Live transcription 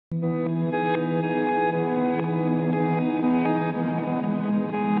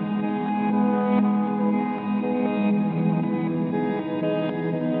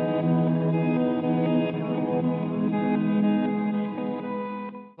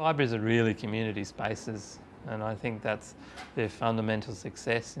Libraries are really community spaces, and I think that's their fundamental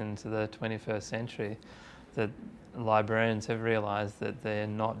success into the 21st century, that librarians have realised that they're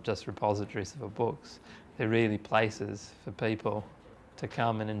not just repositories for books, they're really places for people to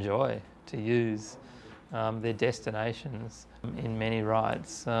come and enjoy, to use. They're destinations in many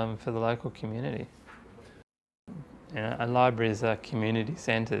rights for the local community. And libraries are community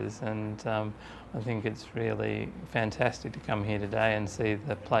centres, and I think it's really fantastic to come here today and see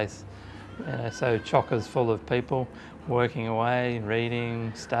the place so chockers full of people working away,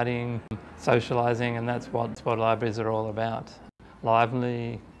 reading, studying, socialising, and that's what libraries are all about.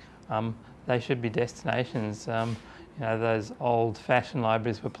 Lively, they should be destinations. Those old-fashioned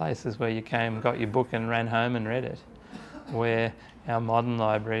libraries were places where you came, got your book and ran home and read it, where our modern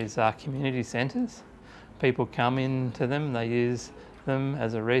libraries are community centres. People come into them, they use them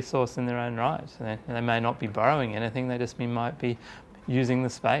as a resource in their own right. They may not be borrowing anything, they just might be using the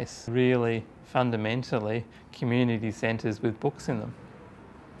space. Really, fundamentally, community centres with books in them.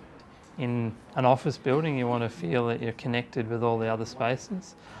 In an office building, you want to feel that you're connected with all the other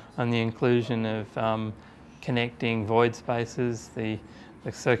spaces, and the inclusion of connecting void spaces, the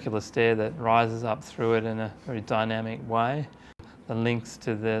circular stair that rises up through it in a very dynamic way. The links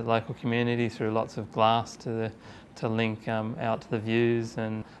to the local community through lots of glass to link out to the views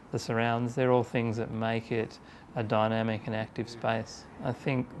and the surrounds. They're all things that make it a dynamic and active space. I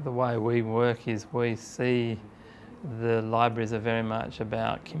think the way we work is we see the libraries are very much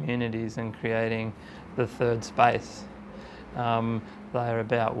about communities and creating the third space. They're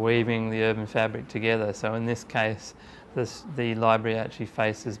about weaving the urban fabric together. So in this case, the library actually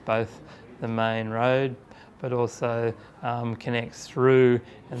faces both the main road, but also connects through,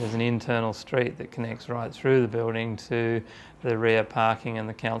 and there's an internal street that connects right through the building to the rear parking and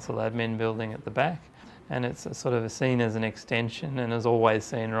the council admin building at the back. And it's sort of seen as an extension, and is always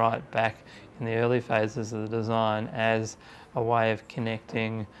seen right back in the early phases of the design as a way of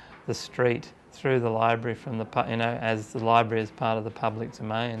connecting the street through the library from the, as the library is part of the public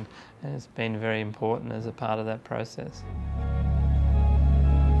domain, and it's been very important as a part of that process.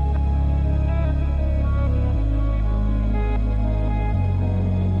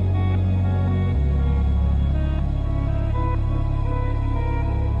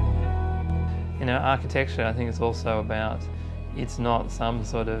 Architecture, I think, is also about, it's not some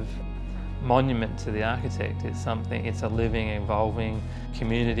sort of monument to the architect, it's a living, evolving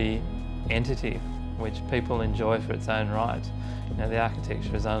community entity which people enjoy for its own right. The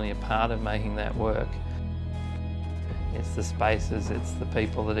architecture is only a part of making that work. It's the spaces, it's the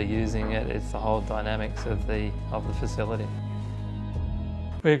people that are using it, it's the whole dynamics of the facility.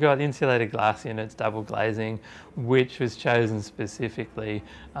 We've got insulated glass units, double glazing, which was chosen specifically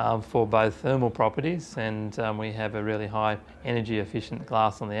for both thermal properties, and we have a really high energy efficient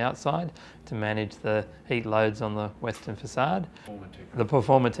glass on the outside to manage the heat loads on the western facade. The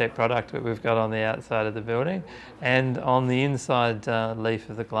PerformaTech product that we've got on the outside of the building, and on the inside leaf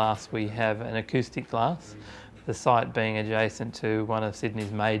of the glass we have an acoustic glass. The site being adjacent to one of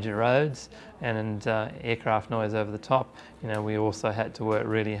Sydney's major roads and aircraft noise over the top, we also had to work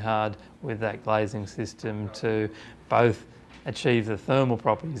really hard with that glazing system to both achieve the thermal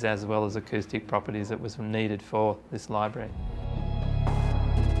properties as well as acoustic properties that was needed for this library.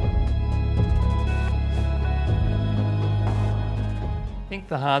 I think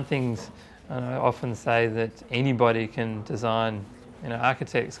the hard things, I often say that anybody can design,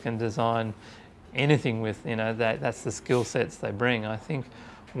 architects can design anything with, that's the skill sets they bring. I think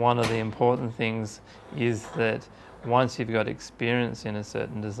one of the important things is that once you've got experience in a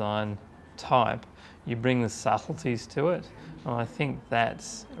certain design type, you bring the subtleties to it. And I think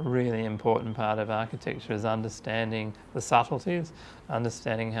that's a really important part of architecture, is understanding the subtleties,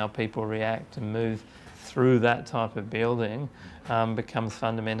 understanding how people react and move through that type of building becomes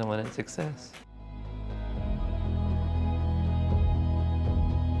fundamental in its success.